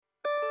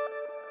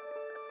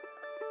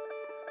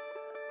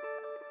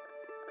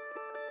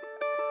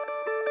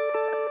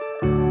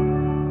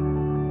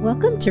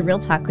Welcome to Real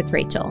Talk with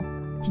Rachel.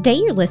 Today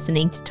you're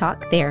listening to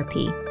Talk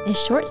Therapy, a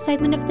short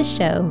segment of the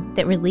show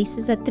that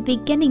releases at the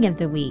beginning of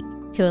the week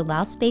to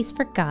allow space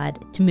for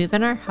God to move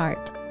in our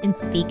heart and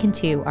speak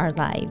into our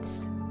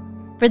lives.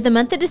 For the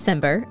month of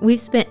December, we've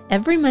spent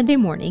every Monday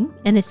morning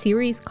in a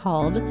series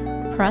called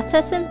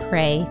Process and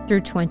Pray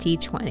Through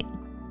 2020.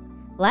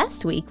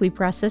 Last week we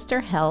processed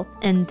our health,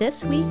 and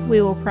this week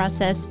we will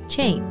process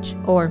change,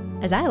 or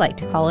as I like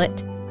to call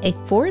it, a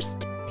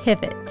forced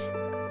pivot.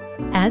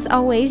 As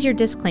always, your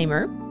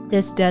disclaimer,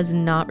 this does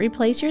not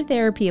replace your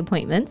therapy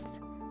appointments.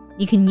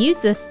 You can use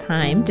this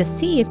time to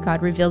see if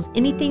God reveals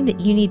anything that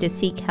you need to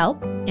seek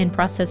help and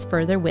process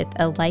further with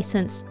a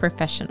licensed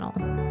professional.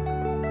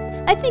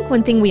 I think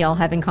one thing we all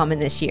have in common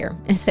this year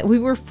is that we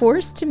were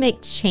forced to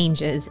make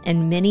changes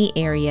in many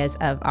areas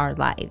of our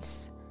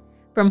lives.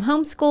 From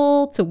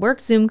homeschool to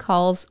work Zoom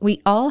calls, we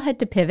all had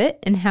to pivot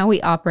in how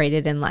we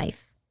operated in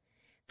life.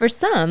 For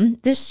some,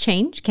 this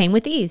change came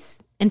with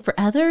ease, and for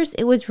others,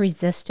 it was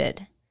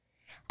resisted.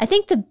 I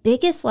think the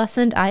biggest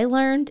lesson I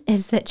learned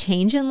is that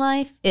change in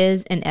life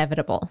is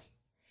inevitable.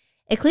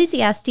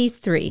 Ecclesiastes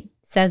 3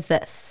 says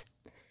this: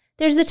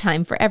 "There's a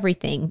time for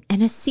everything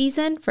and a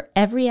season for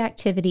every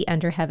activity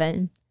under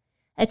heaven,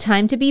 a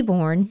time to be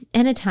born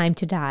and a time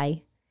to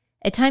die,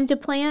 a time to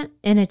plant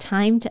and a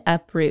time to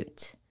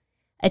uproot,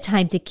 a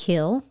time to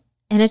kill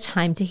and a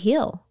time to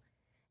heal,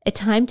 a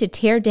time to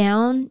tear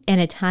down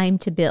and a time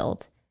to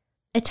build,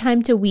 a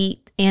time to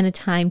weep and a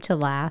time to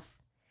laugh,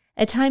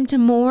 a time to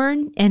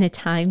mourn and a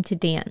time to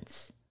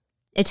dance,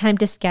 a time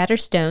to scatter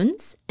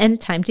stones and a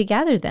time to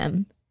gather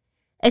them,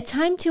 a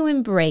time to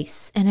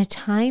embrace and a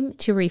time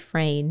to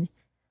refrain,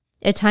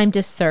 a time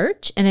to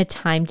search and a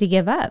time to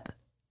give up,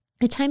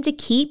 a time to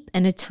keep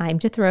and a time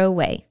to throw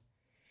away,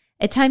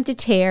 a time to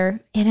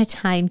tear and a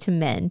time to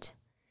mend,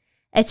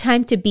 a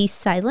time to be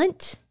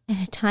silent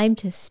and a time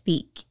to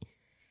speak,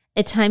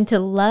 a time to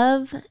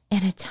love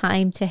and a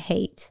time to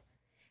hate,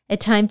 a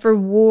time for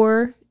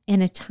war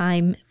and a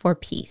time for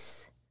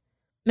peace."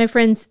 My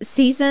friends,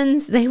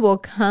 seasons, they will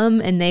come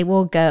and they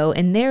will go,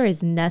 and there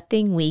is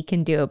nothing we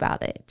can do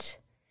about it.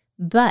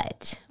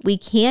 But we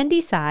can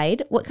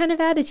decide what kind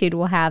of attitude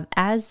we'll have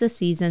as the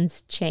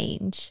seasons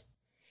change.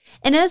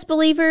 And as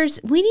believers,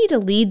 we need to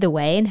lead the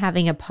way in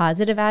having a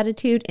positive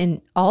attitude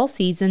in all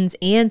seasons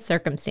and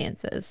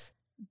circumstances.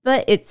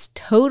 But it's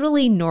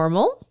totally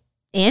normal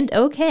and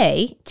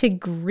okay to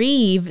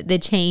grieve the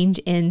change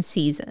in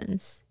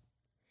seasons.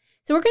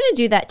 So we're going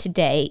to do that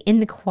today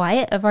in the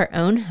quiet of our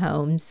own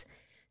homes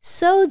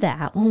so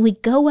that when we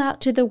go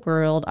out to the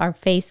world, our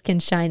face can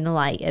shine the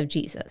light of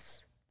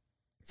Jesus.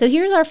 So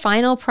here's our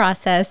final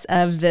process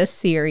of this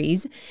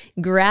series.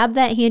 Grab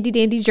that handy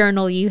dandy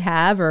journal you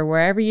have or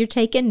wherever you're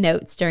taking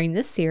notes during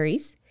this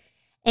series.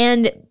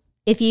 And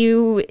if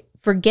you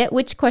forget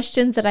which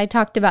questions that I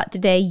talked about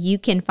today, you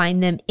can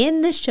find them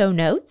in the show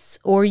notes,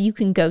 or you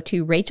can go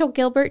to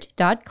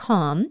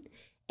rachelgilbert.com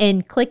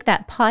and click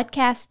that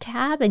podcast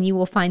tab, and you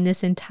will find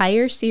this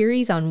entire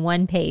series on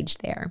one page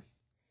there.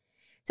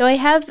 So I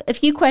have a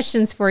few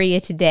questions for you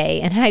today,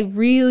 and I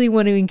really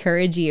want to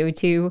encourage you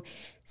to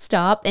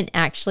stop and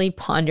actually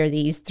ponder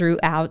these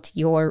throughout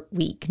your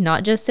week,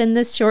 not just in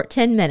this short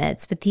 10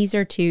 minutes, but these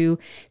are to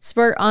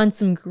spur on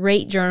some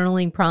great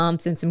journaling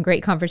prompts and some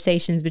great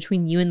conversations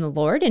between you and the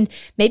Lord, and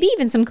maybe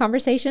even some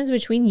conversations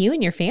between you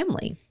and your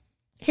family.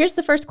 Here's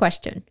the first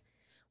question.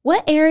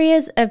 What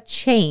areas of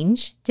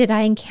change did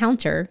I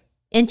encounter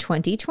in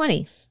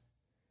 2020?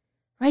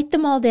 Write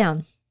them all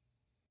down.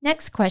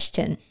 Next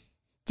question.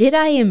 Did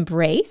I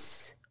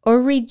embrace or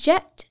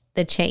reject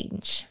the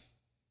change?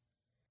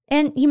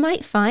 And you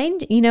might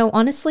find,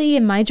 honestly,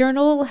 in my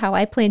journal, how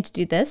I plan to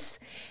do this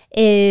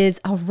is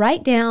I'll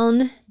write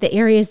down the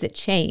areas that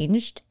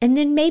changed and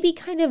then maybe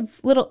kind of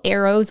little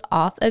arrows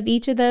off of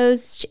each of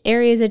those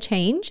areas of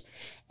change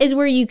is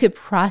where you could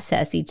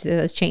process each of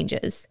those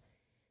changes.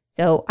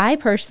 So I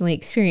personally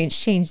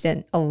experienced change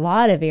in a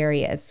lot of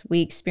areas.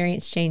 We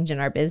experienced change in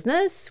our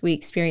business. We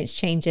experienced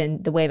change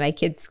in the way my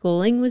kids'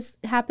 schooling was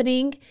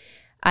happening.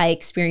 I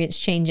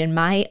experienced change in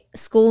my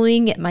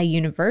schooling at my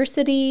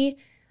university.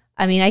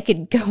 I mean, I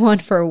could go on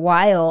for a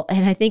while,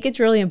 and I think it's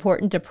really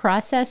important to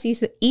process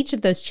each of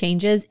those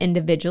changes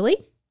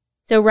individually.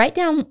 So write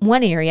down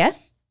one area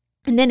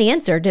and then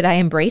answer, did I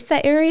embrace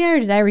that area or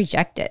did I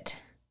reject it?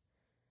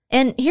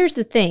 And here's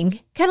the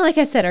thing, kind of like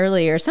I said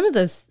earlier, some of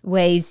those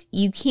ways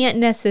you can't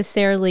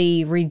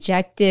necessarily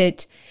reject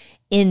it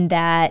in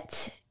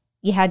that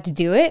you had to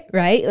do it,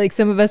 right? Like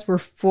some of us were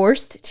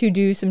forced to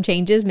do some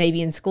changes,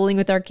 maybe in schooling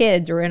with our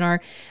kids or in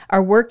our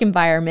work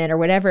environment or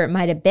whatever it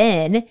might have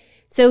been.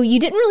 So you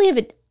didn't really have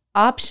an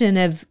option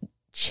of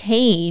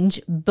change,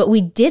 but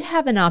we did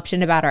have an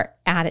option about our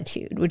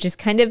attitude, which is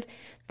kind of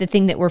the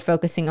thing that we're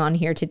focusing on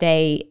here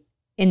today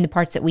in the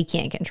parts that we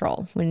can't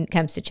control when it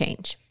comes to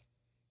change.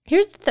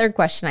 Here's the third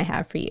question I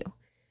have for you.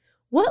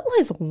 What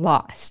was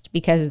lost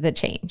because of the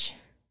change?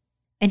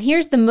 And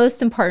here's the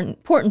most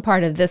important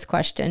part of this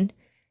question.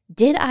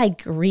 Did I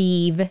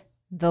grieve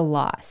the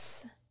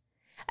loss?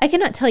 I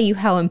cannot tell you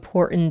how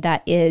important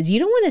that is. You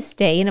don't want to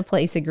stay in a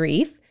place of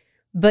grief,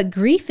 But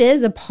grief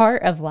is a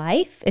part of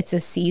life. It's a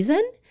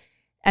season.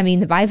 I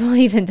mean, the Bible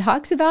even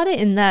talks about it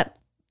in that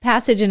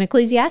passage in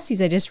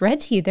Ecclesiastes I just read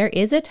to you. There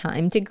is a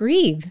time to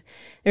grieve.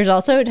 There's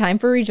also a time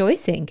for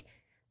rejoicing.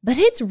 But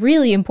it's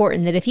really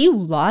important that if you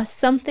lost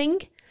something,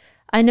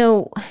 I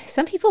know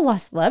some people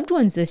lost loved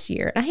ones this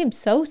year. I am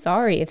so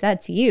sorry if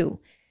that's you.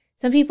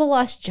 Some people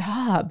lost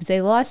jobs.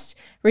 They lost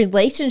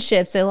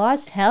relationships. They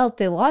lost health.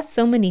 They lost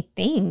so many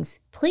things.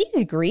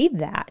 Please grieve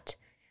that.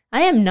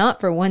 I am not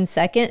for 1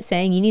 second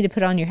saying you need to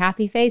put on your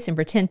happy face and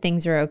pretend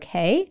things are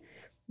okay.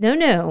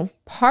 No.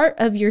 Part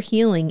of your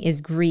healing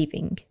is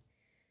grieving.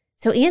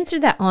 So answer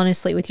that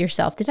honestly with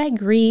yourself. Did I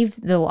grieve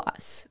the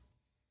loss?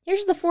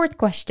 Here's the fourth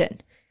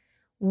question.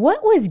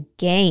 What was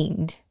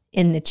gained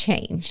in the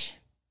change?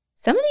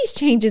 Some of these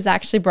changes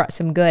actually brought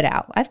some good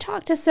out. I've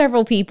talked to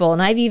several people,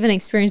 and I've even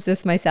experienced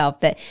this myself,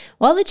 that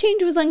while the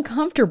change was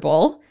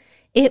uncomfortable,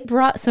 it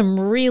brought some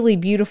really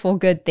beautiful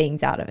good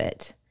things out of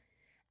it.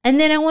 And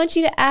then I want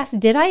you to ask,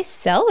 did I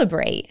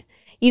celebrate?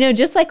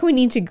 Just like we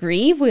need to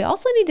grieve, we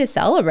also need to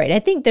celebrate. I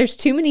think there's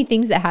too many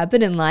things that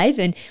happen in life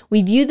and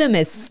we view them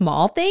as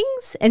small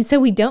things. And so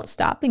we don't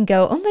stop and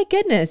go, oh my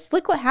goodness,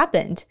 look what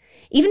happened.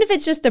 Even if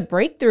it's just a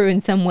breakthrough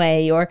in some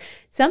way or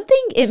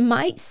something, it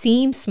might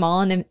seem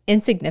small and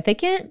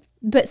insignificant,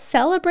 but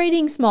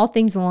celebrating small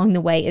things along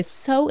the way is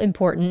so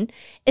important,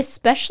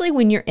 especially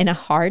when you're in a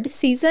hard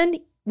season.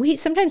 We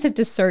sometimes have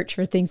to search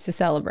for things to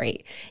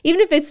celebrate.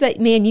 Even if it's that,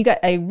 man, you got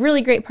a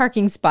really great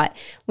parking spot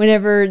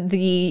whenever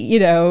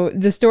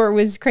the store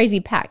was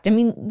crazy packed. I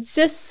mean,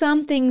 just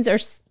some things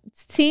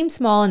seem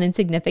small and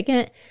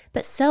insignificant,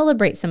 but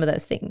celebrate some of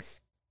those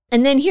things.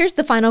 And then here's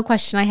the final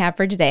question I have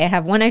for today. I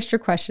have one extra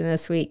question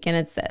this week, and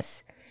it's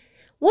this.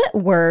 What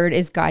word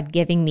is God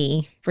giving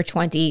me for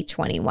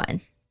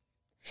 2021?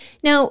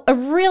 Now, a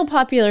real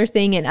popular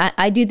thing, and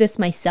I do this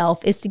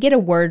myself, is to get a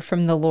word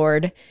from the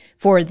Lord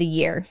for the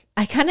year.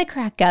 I kind of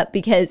crack up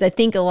because I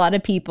think a lot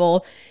of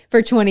people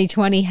for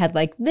 2020 had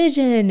like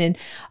vision and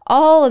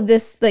all of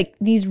this, like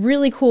these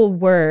really cool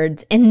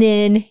words. And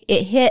then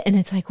it hit and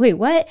it's like, wait,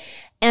 what?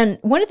 And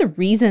one of the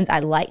reasons I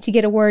like to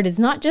get a word is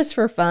not just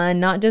for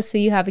fun, not just so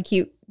you have a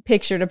cute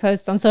picture to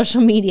post on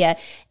social media.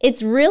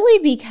 It's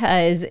really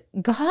because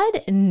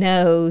God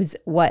knows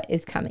what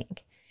is coming.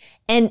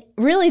 And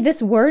really, this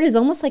word is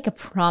almost like a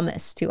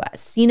promise to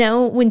us.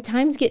 When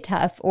times get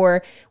tough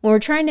or when we're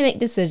trying to make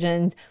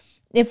decisions,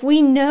 if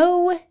we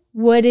know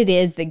what it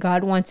is that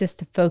God wants us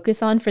to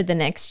focus on for the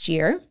next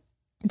year,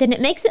 then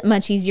it makes it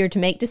much easier to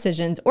make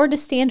decisions or to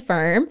stand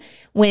firm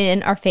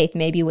when our faith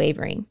may be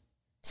wavering.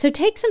 So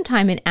take some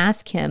time and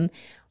ask Him,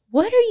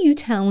 what are you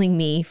telling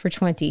me for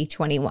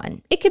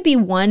 2021? It could be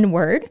one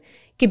word,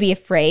 it could be a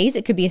phrase,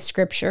 it could be a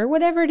scripture,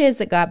 whatever it is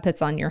that God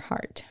puts on your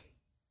heart.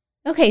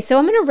 Okay, so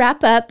I'm going to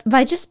wrap up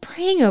by just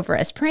praying over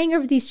us, praying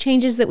over these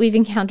changes that we've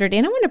encountered,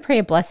 and I want to pray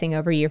a blessing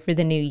over you for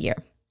the new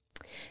year.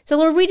 So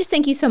Lord, we just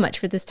thank you so much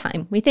for this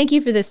time. We thank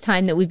you for this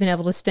time that we've been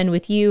able to spend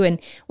with you and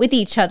with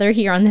each other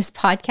here on this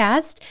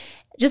podcast,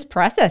 just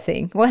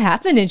processing what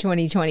happened in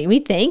 2020. We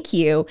thank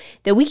you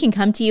that we can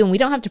come to you and we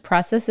don't have to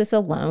process this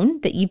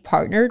alone, that you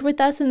partnered with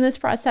us in this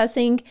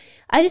processing.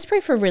 I just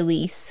pray for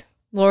release.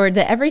 Lord,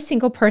 that every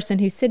single person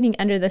who's sitting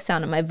under the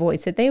sound of my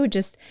voice, that they would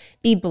just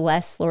be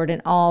blessed, Lord,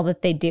 in all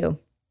that they do.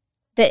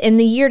 That in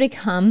the year to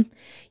come,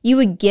 you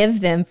would give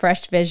them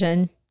fresh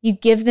vision.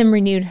 You'd give them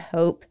renewed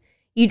hope.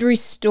 You'd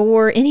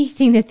restore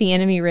anything that the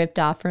enemy ripped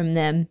off from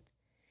them.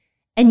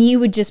 And you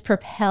would just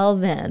propel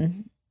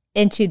them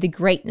into the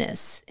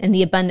greatness and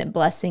the abundant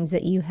blessings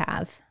that you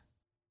have.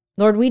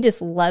 Lord, we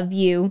just love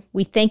you.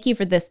 We thank you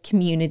for this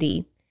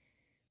community.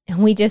 And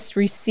we just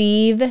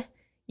receive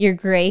your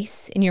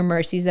grace and your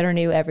mercies that are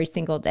new every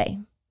single day.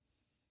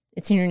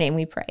 It's in your name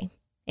we pray.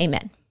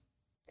 Amen.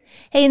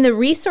 Hey, and the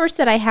resource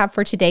that I have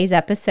for today's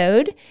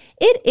episode,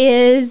 it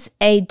is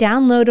a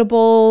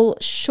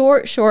downloadable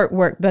short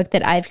workbook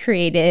that I've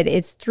created.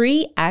 It's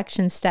 3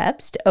 action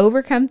steps to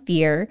overcome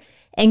fear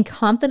and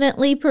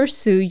confidently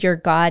pursue your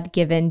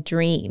God-given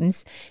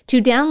dreams.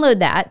 To download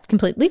that, it's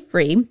completely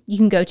free. You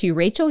can go to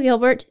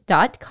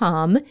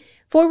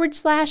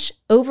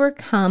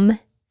rachelgilbert.com/overcome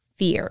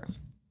fear.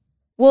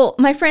 Well,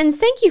 my friends,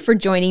 thank you for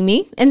joining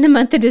me in the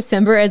month of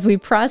December as we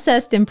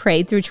processed and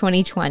prayed through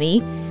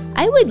 2020.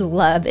 I would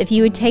love if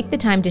you would take the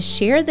time to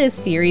share this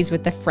series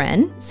with a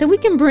friend so we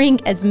can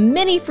bring as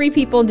many free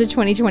people into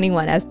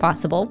 2021 as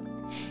possible.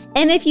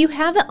 And if you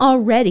haven't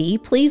already,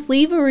 please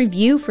leave a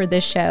review for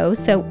this show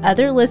so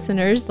other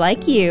listeners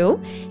like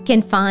you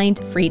can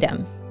find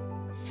freedom.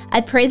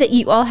 I pray that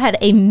you all had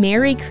a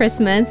Merry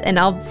Christmas, and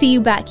I'll see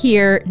you back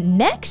here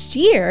next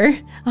year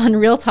on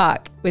Real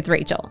Talk with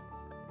Rachel.